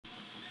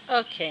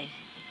Okay.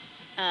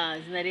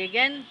 Isn't that it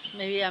again?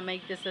 Maybe I'll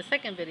make this a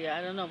second video.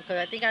 I don't know because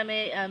I think I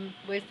may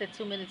wasted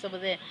 2 minutes over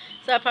there.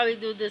 So I'll probably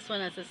do this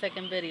one as a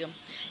second video.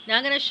 Now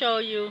I'm going to show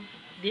you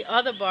the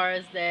other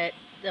bars that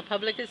the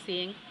public is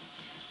seeing.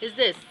 Is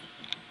this.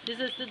 This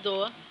is the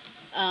door.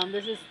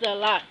 This is the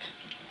lock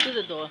to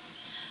the door.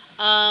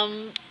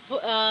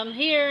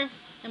 Here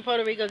in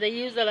Puerto Rico, they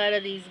use a lot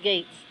of these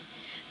gates.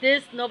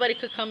 This, nobody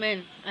could come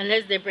in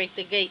unless they break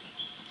the gate.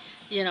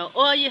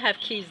 Or you have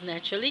keys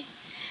naturally.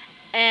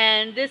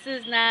 And this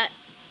is not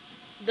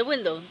the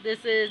window.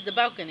 This is the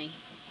balcony.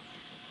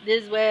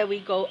 This is where we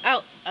go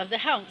out of the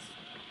house.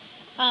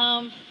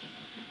 Um,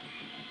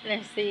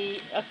 let's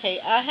see. Okay,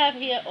 I have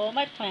here all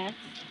my plants.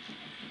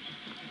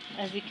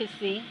 As you can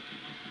see,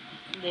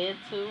 there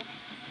too.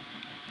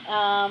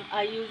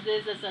 I use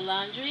this as a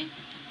laundry.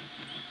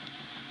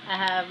 I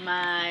have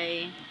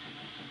my,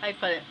 how you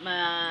call it,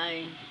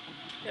 my,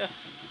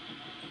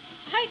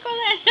 how you call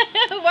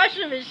that,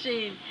 washing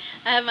machine.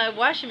 I have my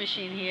washing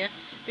machine here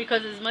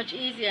because it's much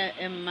easier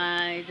in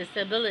my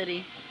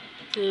disability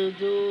to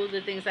do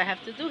the things I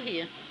have to do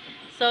here.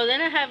 So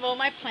then I have all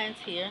my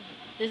plants here.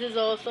 This is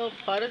also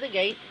part of the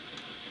gate.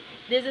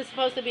 This is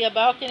supposed to be a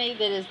balcony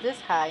that is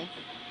this high,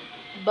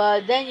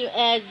 but then you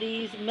add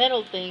these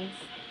metal things,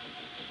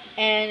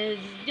 and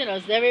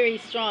it's very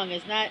strong.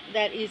 It's not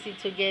that easy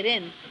to get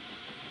in.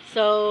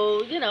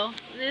 So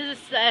this is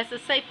as a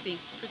safety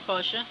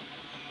precaution.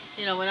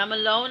 When I'm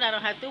alone, I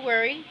don't have to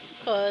worry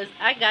because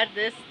I got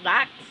this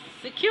locked,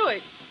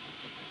 secured.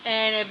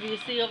 And if you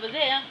see over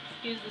there,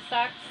 excuse the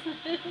socks.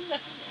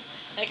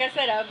 Like I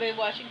said, I've been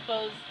washing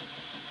clothes.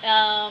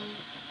 Um,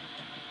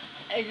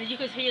 and you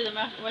could hear the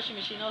washing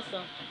machine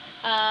also.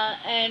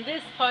 And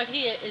this part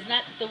here is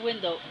not the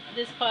window.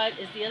 This part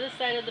is the other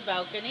side of the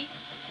balcony.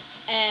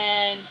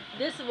 And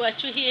this is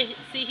what you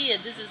see here.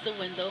 This is the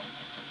window,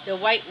 the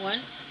white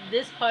one.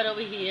 This part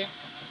over here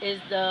is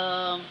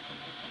the,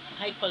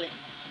 how you call it,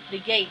 the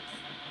gates.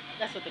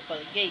 That's what they call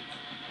it, gates.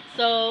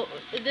 So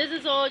this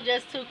is all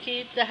just to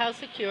keep the house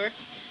secure.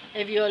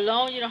 If you're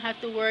alone, you don't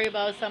have to worry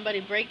about somebody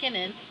breaking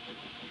in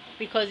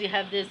because you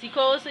have this. You can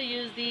also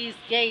use these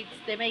gates.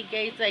 They make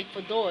gates like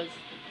for doors.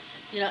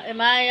 In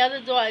my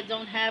other door, I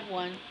don't have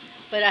one,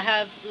 but I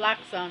have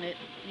locks on it,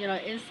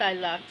 inside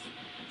locks.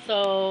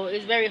 So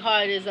it's very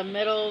hard. It's a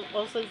metal,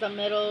 also it's a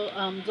metal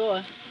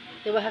door.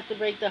 They will have to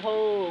break the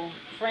whole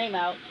frame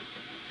out.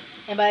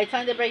 And by the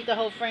time they break the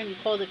whole frame, you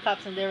call the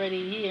cops and they're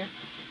already here.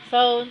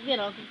 So,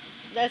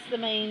 that's the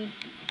main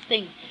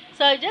thing.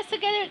 So just to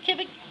keep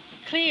it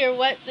clear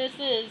what this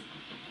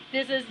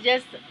is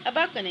just a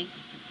balcony.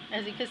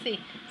 As you can see.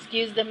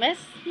 Excuse the mess.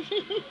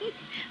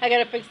 I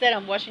gotta fix that.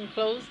 I'm washing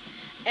clothes.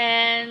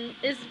 And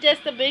it's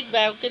just a big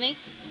balcony.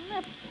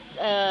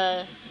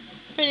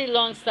 Pretty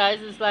long size.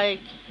 It's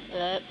like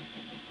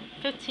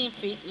 15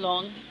 feet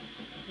long,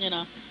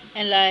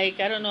 and like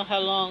I don't know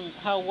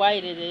how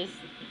wide it is.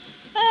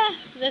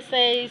 Let's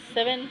say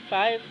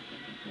 5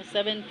 or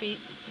 7 feet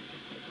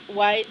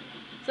wide.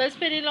 So it's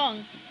pretty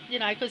long.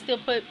 I could still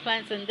put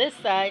plants on this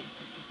side,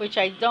 which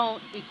I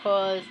don't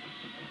because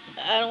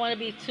I don't want to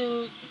be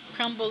too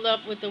crumbled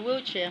up with the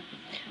wheelchair.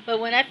 But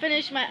when I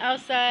finish my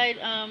outside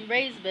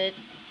raised bed,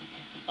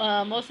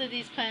 most of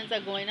these plants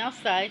are going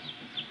outside.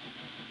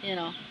 We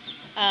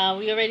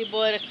already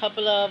bought a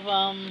couple of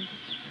how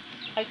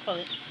you call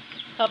it,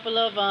 couple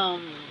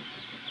of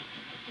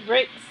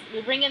bricks.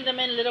 We're bringing them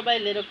in little by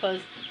little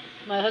because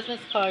my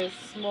husband's car is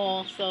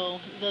small, so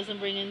it doesn't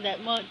bring in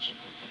that much.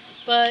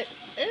 But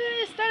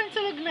it's starting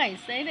to look nice,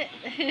 ain't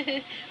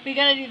it? We're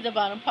gonna leave the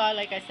bottom part,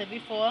 like I said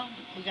before.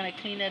 We're gonna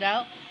clean it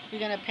out. We're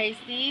gonna paste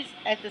these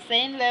at the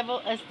same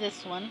level as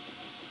this one.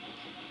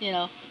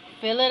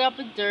 Fill it up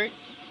with dirt.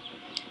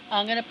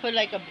 I'm gonna put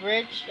like a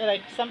bridge,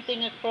 like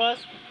something across,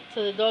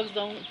 so the dogs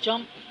don't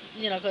jump.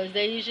 Because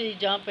they usually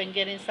jump and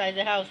get inside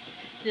the house.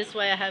 This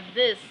way I have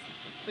this,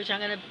 which I'm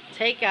gonna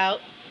take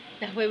out.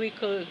 That way we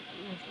could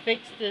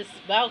fix this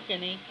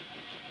balcony,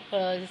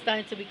 because it's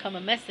starting to become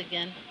a mess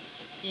again.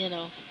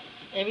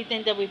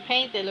 Everything that we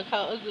painted, look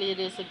how ugly it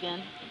is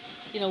again.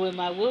 With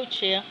my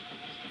wheelchair.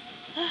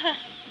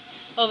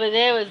 Over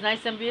there was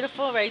nice and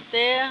beautiful right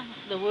there.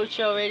 The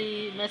wheelchair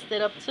already messed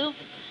it up too.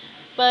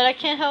 But I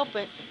can't help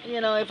it.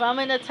 If I'm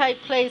in a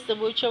tight place, the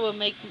wheelchair will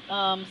make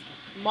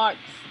marks.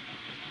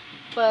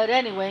 But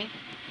anyway,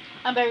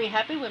 I'm very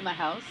happy with my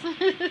house.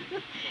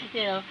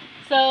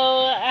 So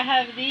I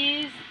have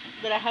these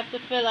that I have to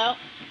fill out.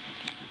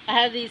 I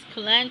have these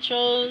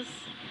cilantros.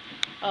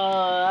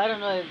 I don't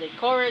know if they're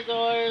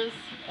corridors.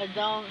 It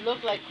don't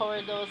look like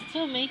corridors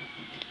to me.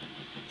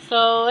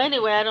 So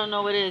anyway, I don't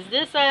know what it is.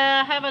 This,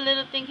 I have a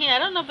little thing here. I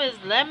don't know if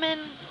it's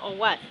lemon or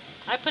what.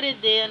 I put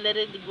it there and let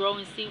it grow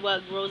and see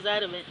what grows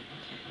out of it.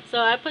 So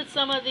I put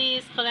some of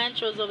these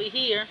cilantros over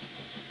here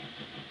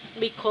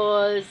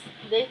because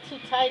they're too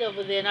tight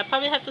over there. And I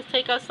probably have to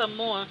take out some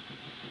more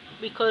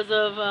because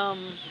of,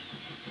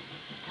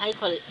 how you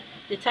call it,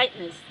 the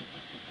tightness.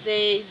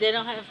 They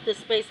don't have the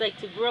space like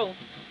to grow.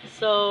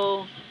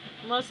 So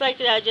most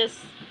likely I just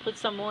put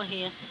some more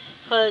here.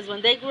 Because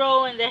when they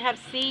grow and they have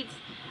seeds,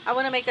 I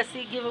want to make a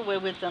seed giveaway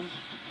with them.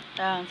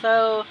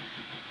 So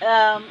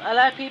a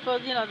lot of people,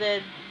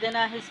 they're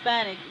not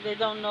Hispanic. They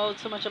don't know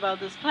too much about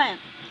this plant.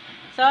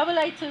 So I would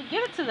like to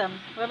give it to them.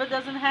 Whoever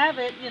doesn't have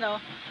it,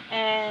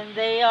 and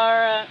they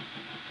are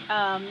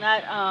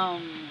not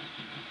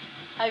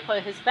how you call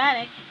it,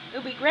 Hispanic, it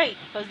would be great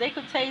because they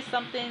could taste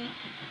something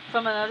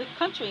from another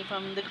country,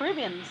 from the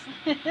Caribbeans.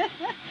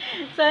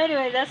 So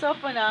anyway, that's all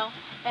for now.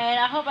 And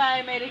I hope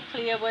I made it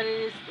clear what it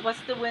is,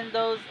 what's the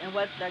windows and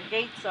what the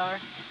gates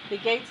are. The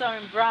gates are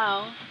in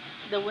brown.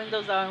 The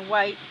windows are in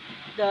white.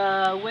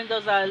 The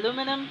windows are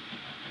aluminum.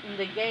 And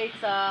the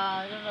gates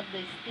are, I don't know if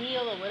they're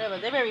steel or whatever.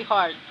 They're very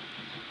hard.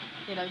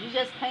 You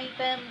just paint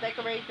them,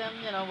 decorate them,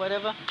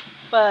 whatever.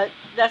 But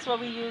that's what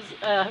we use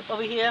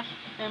over here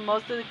in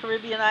most of the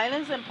Caribbean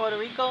islands and Puerto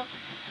Rico.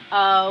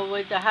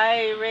 With the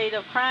high rate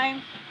of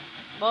crime,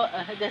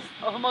 there's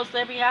almost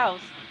every house,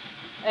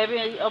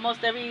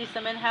 almost every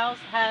cement house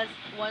has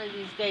one of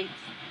these gates.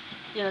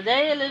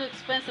 They're a little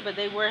expensive, but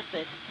they're worth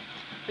it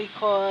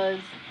because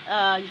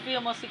you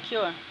feel more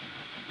secure.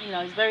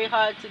 It's very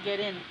hard to get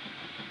in.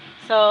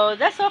 So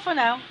that's all for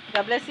now.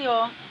 God bless you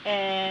all,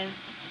 and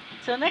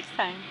till next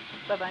time.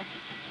 Bye bye.